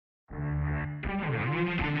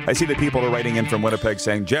I see the people are writing in from Winnipeg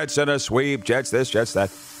saying, Jets in a sweep, Jets this, Jets that.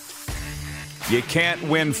 You can't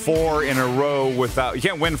win 4 in a row you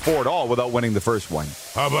can't win 4 at all without winning the first one.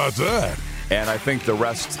 How about that? And I think the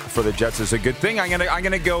rest for the Jets is a good thing. I'm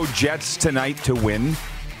gonna go Jets tonight to win.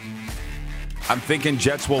 I'm thinking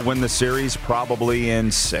Jets will win the series probably in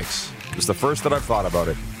 6. It's the first that I've thought about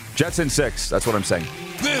it. Jets in 6. That's what I'm saying.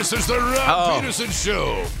 This is the Rob Peterson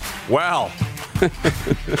Show. Well,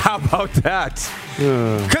 how about that?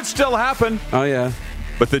 Could still happen. Oh, yeah.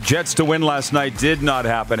 But the Jets to win last night did not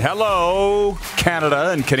happen. Hello,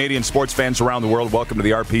 Canada and Canadian sports fans around the world. Welcome to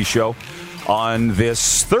the RP Show on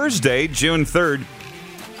this Thursday, June 3rd,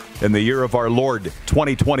 in the year of our Lord,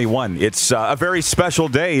 2021. It's a very special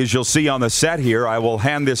day, as you'll see on the set here. I will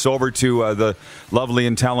hand this over to the lovely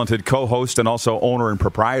and talented co-host and also owner and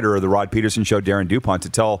proprietor of the Rod Peterson Show, Darren DuPont,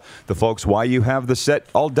 to tell the folks why you have the set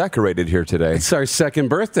all decorated here today. It's our second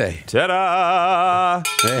birthday. Ta-da!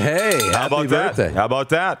 Hey, happy birthday. How about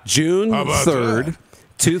that? June 3rd,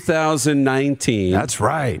 2019. That's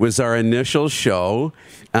right. Was our initial show.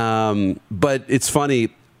 But it's funny,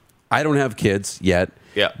 I don't have kids yet.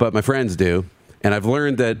 Yeah. But my friends do. And I've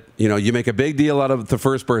learned that, you make a big deal out of the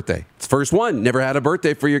first birthday. It's the first one. Never had a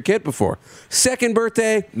birthday for your kid before. Second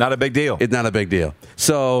birthday. Not a big deal. It's not a big deal.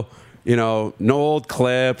 So, no old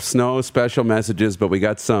clips, no special messages, but we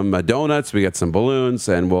got some donuts, we got some balloons,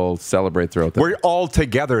 and we'll celebrate throughout the We're all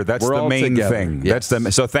together. That's the main thing. Yes.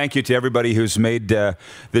 So thank you to everybody who's made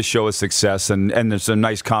this show a success. And there's some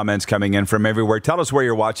nice comments coming in from everywhere. Tell us where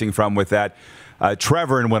you're watching from with that.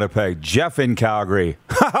 Trevor in Winnipeg, Jeff in Calgary.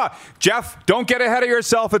 Jeff, don't get ahead of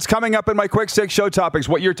yourself. It's coming up in my quick 6 show topics.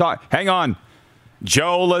 What you're talking. Hang on.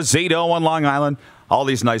 Joe Lazito on Long Island. All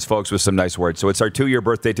these nice folks with some nice words. So it's our 2-year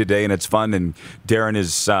birthday today, and it's fun. And Darren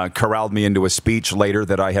has corralled me into a speech later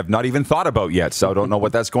that I have not even thought about yet, so I don't know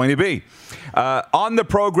what that's going to be. On the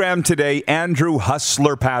program today, Andrew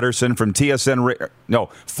Hustler Patterson from formerly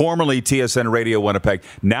TSN Radio Winnipeg,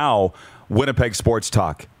 now Winnipeg Sports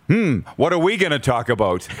Talk. What are we going to talk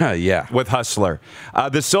about? Yeah. With Hustler.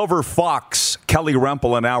 The Silver Fox, Kelly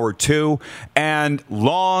Rempel in hour 2, and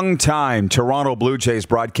longtime Toronto Blue Jays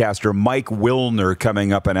broadcaster Mike Wilner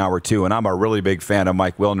coming up in hour 2. And I'm a really big fan of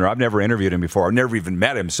Mike Wilner. I've never interviewed him before. I've never even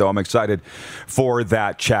met him, so I'm excited for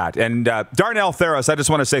that chat. And Darnell Theros, I just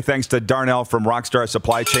want to say thanks to Darnell from Rockstar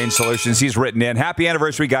Supply Chain Solutions. He's written in. Happy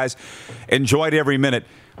anniversary, guys. Enjoyed every minute.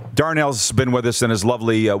 Darnell's been with us and his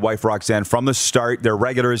lovely wife, Roxanne, from the start. They're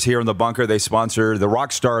regulars here in the bunker. They sponsor the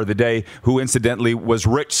rock star of the day, who incidentally was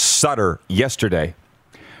Rich Sutter yesterday.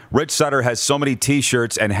 Rich Sutter has so many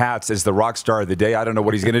T-shirts and hats as the rock star of the day. I don't know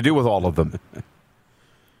what he's going to do with all of them.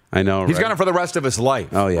 I know, He's got it for the rest of his life.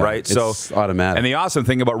 Oh, yeah. Right? It's automatic. And the awesome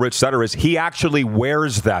thing about Rich Sutter is he actually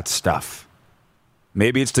wears that stuff.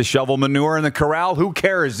 Maybe it's to shovel manure in the corral. Who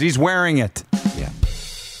cares? He's wearing it. Yeah.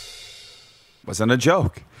 Wasn't a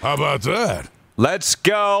joke. How about that? Let's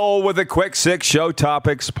go with the quick 6 show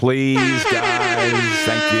topics, please, guys.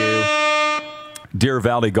 Thank you. Deer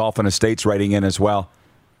Valley Golf and Estates writing in as well.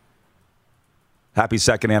 Happy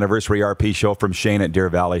 2nd anniversary RP show from Shane at Deer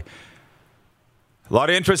Valley. A lot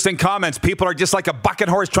of interesting comments. People are just like a bucket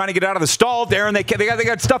horse trying to get out of the stall, Darren. They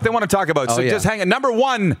got stuff they want to talk about. So just hang on. Number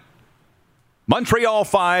 1, Montreal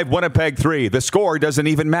 5, Winnipeg 3. The score doesn't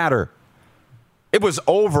even matter. It was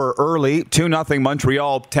over early, 2-0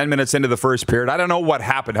 Montreal, 10 minutes into the first period. I don't know what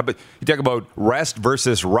happened. You talk about rest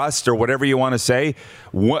versus rust or whatever you want to say.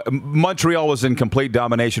 Montreal was in complete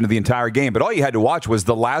domination of the entire game, but all you had to watch was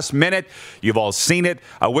the last minute. You've all seen it.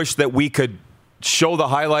 I wish that we could show the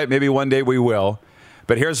highlight. Maybe one day we will.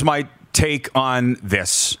 But here's my take on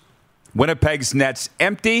this. Winnipeg's net's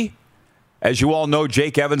empty. As you all know,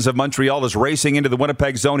 Jake Evans of Montreal is racing into the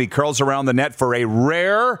Winnipeg zone. He curls around the net for a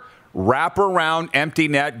rare wrap-around empty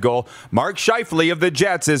net goal. Mark Scheifele of the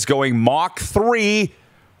Jets is going Mach 3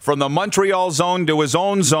 from the Montreal zone to his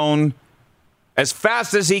own zone as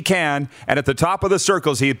fast as he can. And at the top of the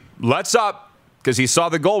circles, he lets up because he saw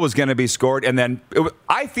the goal was going to be scored. And then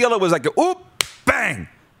I feel it was like, oop, bang.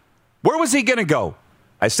 Where was he going to go?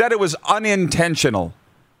 I said it was unintentional.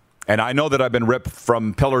 And I know that I've been ripped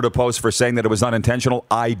from pillar to post for saying that it was unintentional.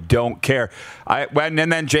 I don't care. And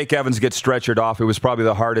then Jake Evans gets stretchered off. It was probably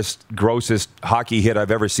the hardest, grossest hockey hit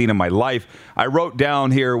I've ever seen in my life. I wrote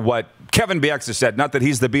down here what Kevin Bieksa said. Not that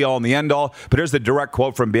he's the be-all and the end-all, but here's the direct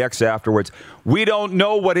quote from Bieksa afterwards. We don't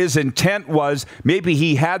know what his intent was. Maybe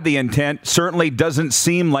he had the intent. Certainly doesn't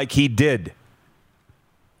seem like he did.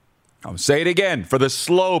 I'll say it again for the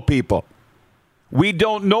slow people. We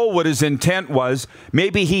don't know what his intent was.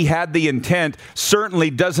 Maybe he had the intent.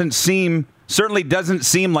 Certainly doesn't seem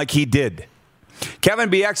like he did. Kevin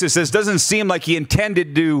BX says, doesn't seem like he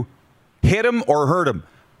intended to hit him or hurt him.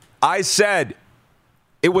 I said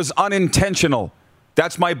it was unintentional.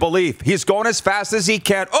 That's my belief. He's going as fast as he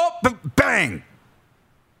can. Oh, bang!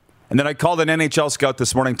 And then I called an NHL scout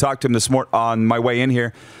this morning, talked to him this morning on my way in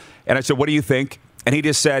here, and I said, what do you think? And he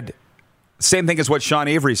just said, same thing as what Sean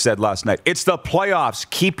Avery said last night. It's the playoffs.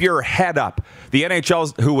 Keep your head up. The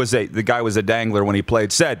NHL, the guy was a dangler when he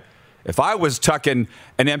played, said, if I was tucking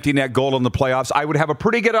an empty net goal in the playoffs, I would have a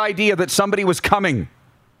pretty good idea that somebody was coming.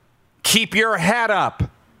 Keep your head up.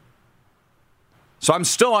 So I'm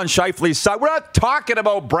still on Scheifele's side. We're not talking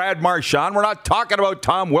about Brad Marchand. We're not talking about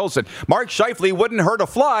Tom Wilson. Mark Scheifele wouldn't hurt a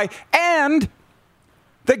fly. And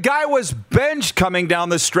the guy was benched coming down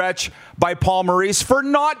the stretch by Paul Maurice for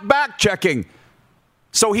not back-checking.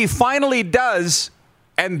 So he finally does,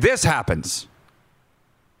 and this happens.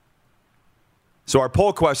 So our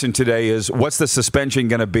poll question today is, what's the suspension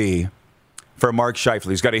going to be for Mark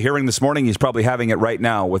Scheifele? He's got a hearing this morning. He's probably having it right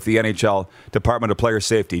now with the NHL Department of Player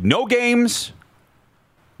Safety. No games,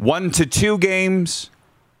 1 to 2 games,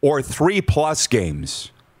 or 3+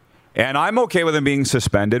 games. And I'm okay with him being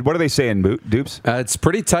suspended. What are they saying, Dupes? It's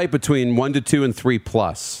pretty tight between 1 to 2 and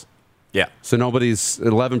 3+. Yeah. So nobody's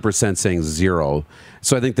 11% saying 0.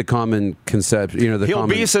 So I think the common concept, he'll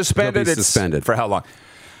be suspended. He'll be suspended. For how long?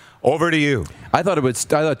 Over to you. I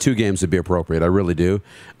thought 2 games would be appropriate. I really do.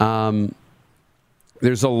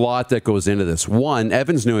 There's a lot that goes into this. One,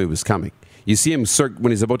 Evans knew he was coming. You see him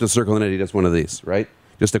when he's about to circle the net, he does one of these, right?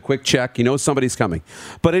 Just a quick check. He knows somebody's coming.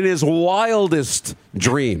 But in his wildest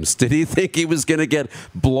dreams, did he think he was going to get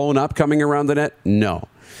blown up coming around the net? No.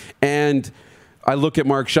 And I look at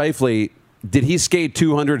Mark Scheifele. Did he skate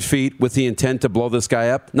 200 feet with the intent to blow this guy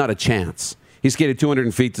up? Not a chance. He skated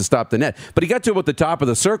 200 feet to stop the net. But he got to about the top of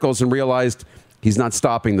the circles and realized he's not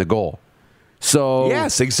stopping the goal. So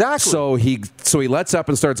yes, exactly. So he lets up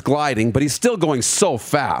and starts gliding, but he's still going so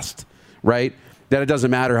fast, right, that it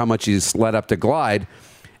doesn't matter how much he's let up to glide.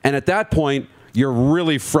 And at that point, you're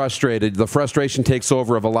really frustrated. The frustration takes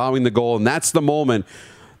over of allowing the goal, and that's the moment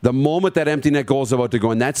that empty net goal is about to go,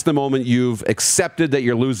 and that's the moment you've accepted that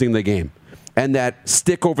you're losing the game. And that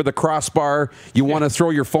stick over the crossbar, you want to throw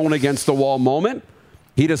your phone against the wall moment,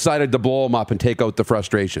 he decided to blow him up and take out the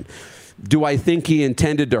frustration. Do I think he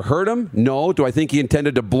intended to hurt him? No. Do I think he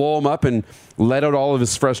intended to blow him up and let out all of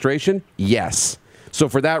his frustration? Yes. So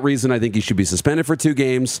for that reason, I think he should be suspended for 2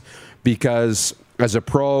 games because as a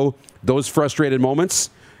pro, those frustrated moments,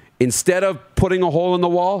 instead of putting a hole in the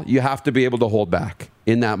wall, you have to be able to hold back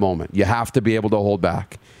in that moment. You have to be able to hold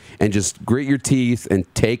back and just grit your teeth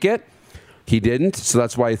and take it. He didn't, so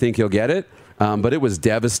that's why I think he'll get it. But it was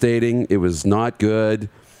devastating. It was not good.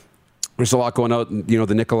 There's a lot going on,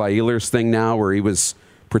 the Nikolai Ehlers thing now where he was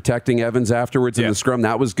protecting Evans afterwards in the scrum.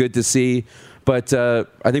 That was good to see. But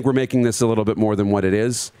I think we're making this a little bit more than what it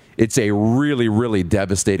is. It's a really, really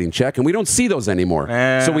devastating check, and we don't see those anymore.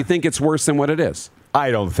 So we think it's worse than what it is.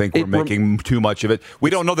 I don't think we're making too much of it. We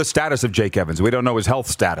don't know the status of Jake Evans. We don't know his health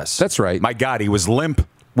status. That's right. My God, he was limp.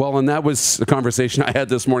 Well, and that was the conversation I had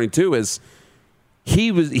this morning, too, is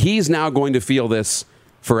he's now going to feel this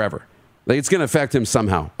forever. Like, it's going to affect him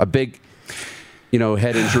somehow. A big,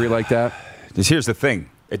 head injury like that. Here's the thing.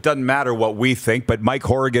 It doesn't matter what we think, but Mike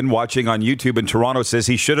Horrigan, watching on YouTube in Toronto, says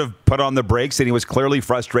he should have put on the brakes and he was clearly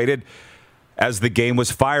frustrated as the game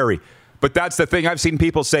was fiery. But that's the thing. I've seen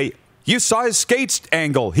people say, you saw his skates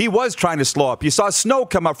angle. He was trying to slow up. You saw snow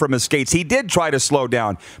come up from his skates. He did try to slow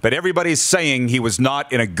down. But everybody's saying he was not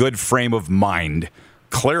in a good frame of mind,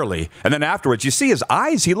 clearly. And then afterwards, you see his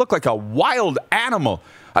eyes. He looked like a wild animal.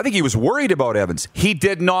 I think he was worried about Evans. He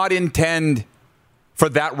did not intend for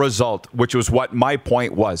that result, which was what my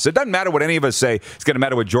point was. It doesn't matter what any of us say. It's going to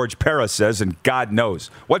matter what George Paris says, and God knows.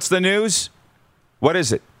 What's the news? What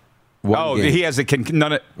is it? He has a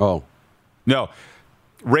No.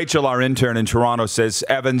 Rachel, our intern in Toronto, says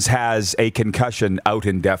Evans has a concussion out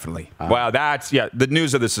indefinitely. Wow, the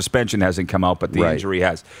news of the suspension hasn't come out, but the injury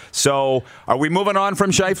has. So, are we moving on from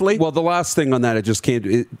Scheifele? Well, the last thing on that, it just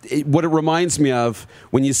came. What it reminds me of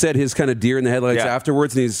when you said his kind of deer in the headlights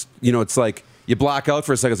afterwards, and he's, it's like you black out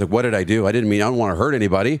for a second. It's like, what did I do? I don't want to hurt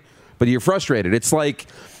anybody, but you're frustrated. It's like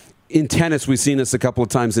in tennis, we've seen this a couple of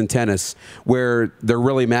times in tennis where they're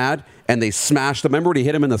really mad and they smash them. Remember when he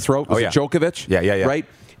hit him in the throat? Was it Djokovic? Yeah. Right?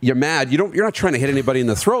 You're mad. You're not trying to hit anybody in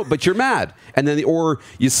the throat, but you're mad. And then or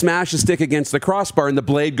you smash a stick against the crossbar and the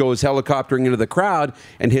blade goes helicoptering into the crowd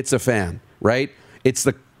and hits a fan, right? It's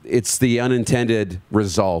the unintended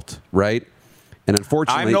result, right? And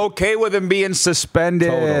unfortunately, I'm okay with him being suspended.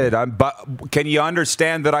 Totally. But can you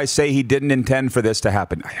understand that I say he didn't intend for this to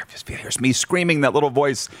happen? Here's me screaming that little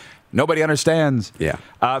voice Nobody understands. Yeah.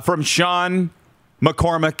 From Sean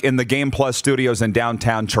McCormick in the Game Plus studios in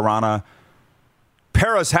downtown Toronto.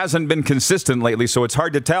 Paris hasn't been consistent lately, so it's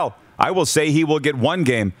hard to tell. I will say he will get one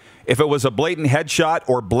game. If it was a blatant headshot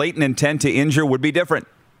or blatant intent to injure, would be different.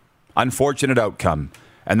 Unfortunate outcome.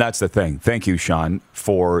 And that's the thing. Thank you, Sean,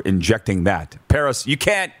 for injecting that. Paris, you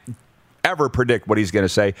can't ever predict what he's going to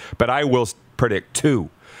say, but I will predict 2.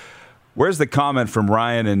 Where's the comment from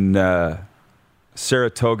Ryan in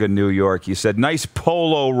Saratoga, New York? He said, nice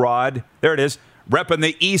polo rod. There it is. Repping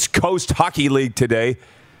the East Coast Hockey League today.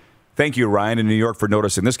 Thank you, Ryan, in New York, for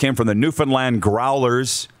noticing. This came from the Newfoundland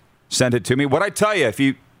Growlers. Sent it to me. What I tell you,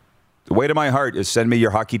 the way to my heart is send me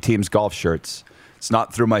your hockey team's golf shirts. It's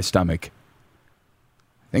not through my stomach.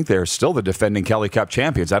 I think they're still the defending Kelly Cup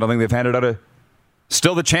champions. I don't think they've handed out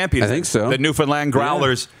still the champions. I think so. The Newfoundland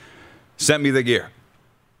Growlers sent me the gear.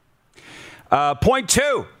 Point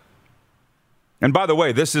 2. And by the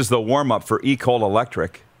way, this is the warm-up for Ecole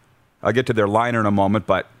Electric. I'll get to their liner in a moment,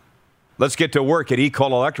 but let's get to work at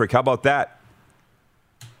Ecole Electric. How about that?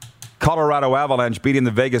 Colorado Avalanche beating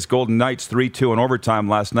the Vegas Golden Knights 3-2 in overtime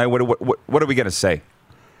last night. What are we going to say?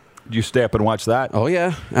 Did you stay up and watch that? Oh,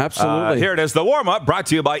 yeah, absolutely. Here it is, the warm-up, brought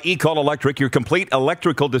to you by Ecole Electric, your complete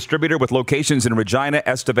electrical distributor with locations in Regina,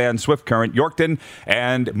 Estevan, Swift Current, Yorkton,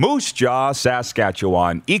 and Moose Jaw,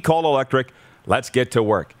 Saskatchewan. Ecole Electric, let's get to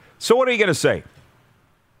work. So what are you going to say?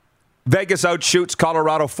 Vegas outshoots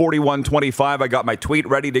Colorado 41-25. I got my tweet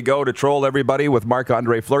ready to go to troll everybody with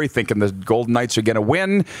Marc-Andre Fleury, thinking the Golden Knights are going to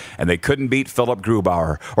win, and they couldn't beat Philip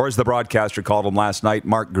Grubauer, or as the broadcaster called him last night,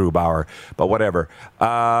 Mark Grubauer. But whatever.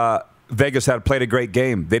 Vegas had played a great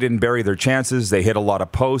game. They didn't bury their chances. They hit a lot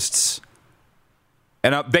of posts.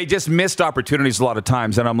 And they just missed opportunities a lot of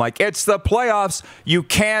times. And I'm like, it's the playoffs. You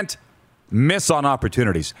can't miss on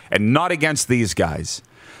opportunities, and not against these guys.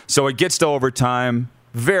 So it gets to overtime.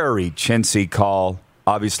 Very chintzy call,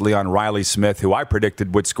 obviously, on Riley Smith, who I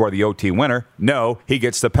predicted would score the OT winner. No, he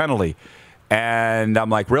gets the penalty. And I'm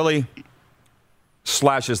like, really?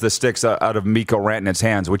 Slashes the sticks out of Mikko Rantanen's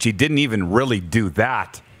hands, which he didn't even really do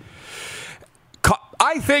that.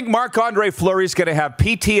 I think Marc-Andre Fleury is going to have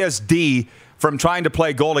PTSD from trying to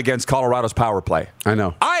play goal against Colorado's power play. I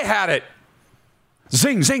know. I had it.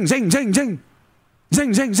 Zing, zing, zing, zing, zing.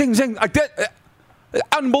 Zing, zing, zing, zing. Like that.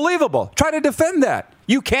 Unbelievable. Try to defend that.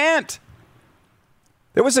 You can't.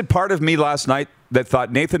 There was a part of me last night that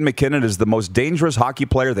thought Nathan McKinnon is the most dangerous hockey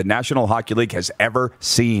player the National Hockey League has ever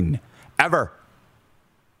seen. Ever.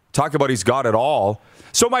 Talk about he's got it all.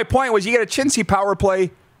 So my point was, you get a chintzy power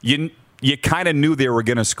play, you kind of knew they were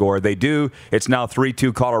going to score. They do. It's now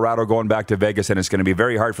 3-2 Colorado going back to Vegas, and it's going to be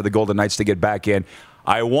very hard for the Golden Knights to get back in.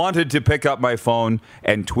 I wanted to pick up my phone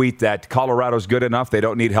and tweet that Colorado's good enough. They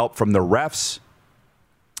don't need help from the refs.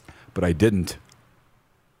 But I didn't.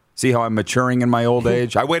 See how I'm maturing in my old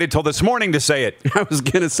age? I waited till this morning to say it. I was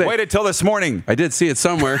going to say. Waited till this morning. I did see it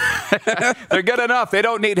somewhere. They're good enough. They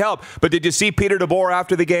don't need help. But did you see Peter DeBoer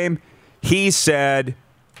after the game? He said,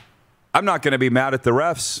 I'm not going to be mad at the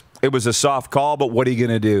refs. It was a soft call, but what are you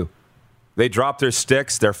going to do? They dropped their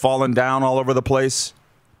sticks. They're falling down all over the place.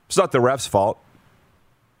 It's not the refs' fault.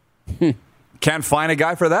 Can't find a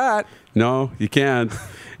guy for that. No, you can't.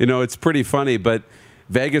 It's pretty funny, but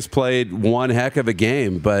Vegas played one heck of a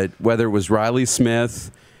game, but whether it was Riley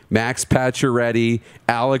Smith, Max Pacioretty,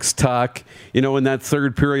 Alex Tuck, in that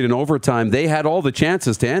third period in overtime, they had all the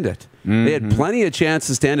chances to end it. Mm-hmm. They had plenty of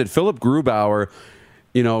chances to end it. Philip Grubauer,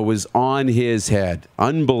 was on his head.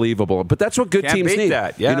 Unbelievable. But that's what good Can't teams beat need.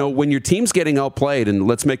 That, yeah. When your team's getting outplayed, and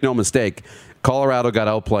let's make no mistake, Colorado got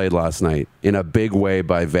outplayed last night in a big way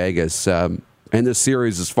by Vegas. And this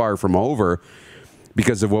series is far from over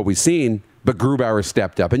because of what we've seen. But Grubauer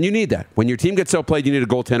stepped up, and you need that. When your team gets outplayed, you need a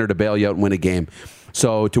goaltender to bail you out and win a game.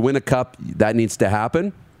 So to win a cup, that needs to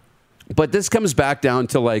happen. But this comes back down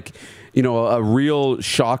to a real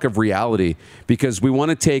shock of reality, because we want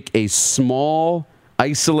to take a small,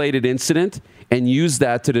 isolated incident and use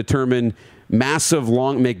that to determine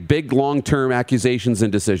make big long-term accusations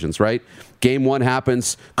and decisions, right? Game one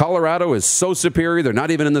happens. Colorado is so superior, they're not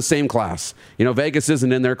even in the same class. Vegas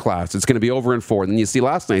isn't in their class. It's going to be over in 4. Then you see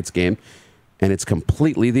last night's game, and it's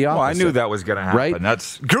completely the opposite. Well, I knew that was going to happen. Right?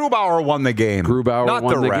 That's Grubauer won the game. Grubauer not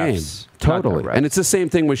won the refs. Game. Totally. And it's the same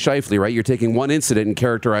thing with Scheifele, right? You're taking one incident and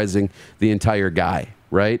characterizing the entire guy,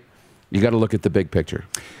 right? You got to look at the big picture.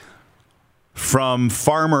 From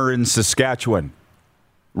Farmer in Saskatchewan,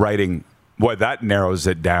 writing, boy, that narrows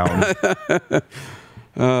it down.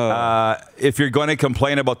 If you're going to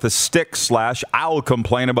complain about the stick slash, I'll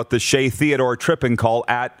complain about the Shea Theodore tripping call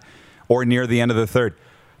at or near the end of the third.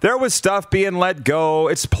 There was stuff being let go.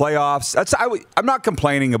 It's playoffs. I'm not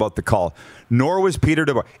complaining about the call, nor was Peter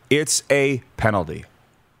DeBoer. It's a penalty.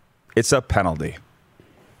 It's a penalty.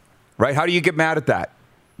 Right? How do you get mad at that?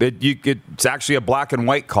 It's actually a black and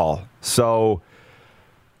white call. So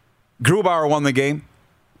Grubauer won the game.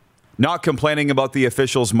 Not complaining about the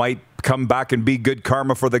officials might come back and be good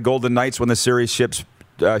karma for the Golden Knights when the series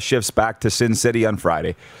shifts back to Sin City on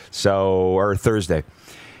Friday. Or Thursday.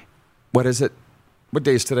 What is it? What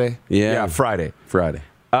day is today? Yeah, Friday.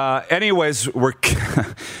 Anyways, we're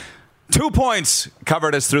 2 points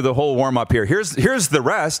covered us through the whole warm-up here. Here's the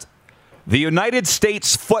rest. The United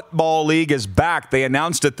States Football League is back. They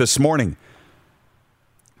announced it this morning.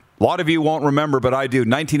 A lot of you won't remember, but I do.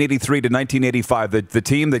 1983 to 1985, the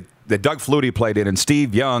team that Doug Flutie played in, and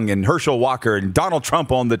Steve Young and Herschel Walker and Donald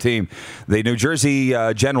Trump owned the team. The New Jersey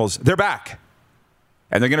Generals, they're back.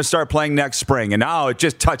 And they're going to start playing next spring. And now it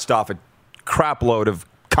just touched off a crap load of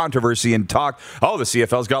controversy and talk. Oh, the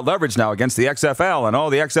CFL's got leverage now against the XFL, and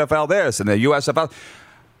the XFL this, and the USFL.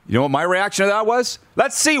 You know what my reaction to that was?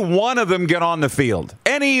 Let's see one of them get on the field.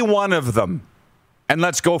 Any one of them. And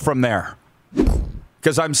let's go from there.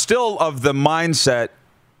 Because I'm still of the mindset,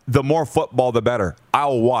 the more football, the better.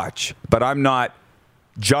 I'll watch. But I'm not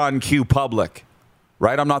John Q. Public.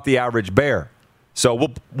 Right? I'm not the average bear. So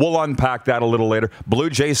we'll unpack that a little later. Blue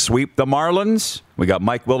Jays sweep the Marlins. We got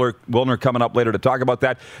Mike Wilner coming up later to talk about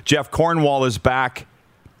that. Jeff Cornwall is back.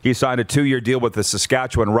 He signed a 2-year deal with the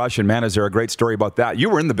Saskatchewan Rush, and man, is there a great story about that. You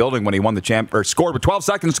were in the building when he won scored with 12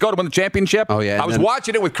 seconds to go to win the championship. Oh, yeah. I was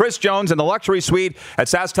watching it with Chris Jones in the luxury suite at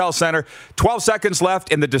SaskTel Center. 12 seconds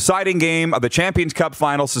left in the deciding game of the Champions Cup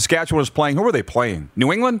final. Saskatchewan was playing. Who were they playing?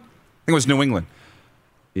 New England? I think it was New England.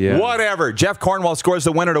 Yeah. Whatever. Jeff Cornwall scores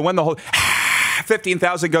the winner to win the whole...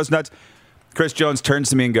 15,000 goes nuts. Chris Jones turns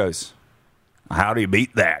to me and goes, how do you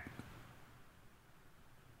beat that?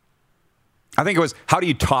 I think it was, how do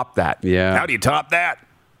you top that? Yeah. How do you top that?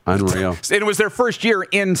 Unreal. And it was their first year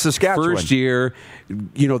in Saskatchewan. First year,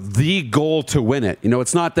 the goal to win it.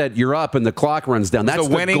 It's not that you're up and the clock runs down. That's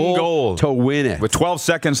the winning goal to win it. With 12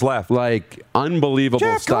 seconds left. Like, unbelievable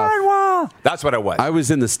Jeff stuff. Cornwall. That's what it was. I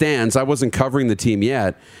was in the stands. I wasn't covering the team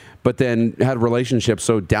yet, but then had relationships.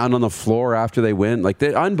 So down on the floor after they win. Like,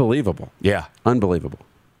 they're unbelievable. Yeah. Unbelievable.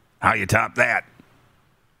 How you top that?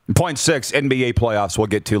 Point 6, NBA playoffs we'll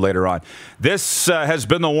get to later on. This has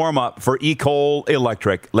been the warm-up for Ecole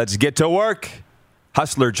Electric. Let's get to work.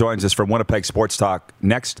 Hustler joins us from Winnipeg Sports Talk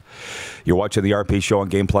next. You're watching the RP Show on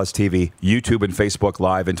Game Plus TV, YouTube and Facebook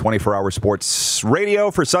Live, and 24-hour sports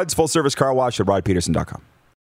radio for Suds Full Service Car Wash at RodPeterson.com.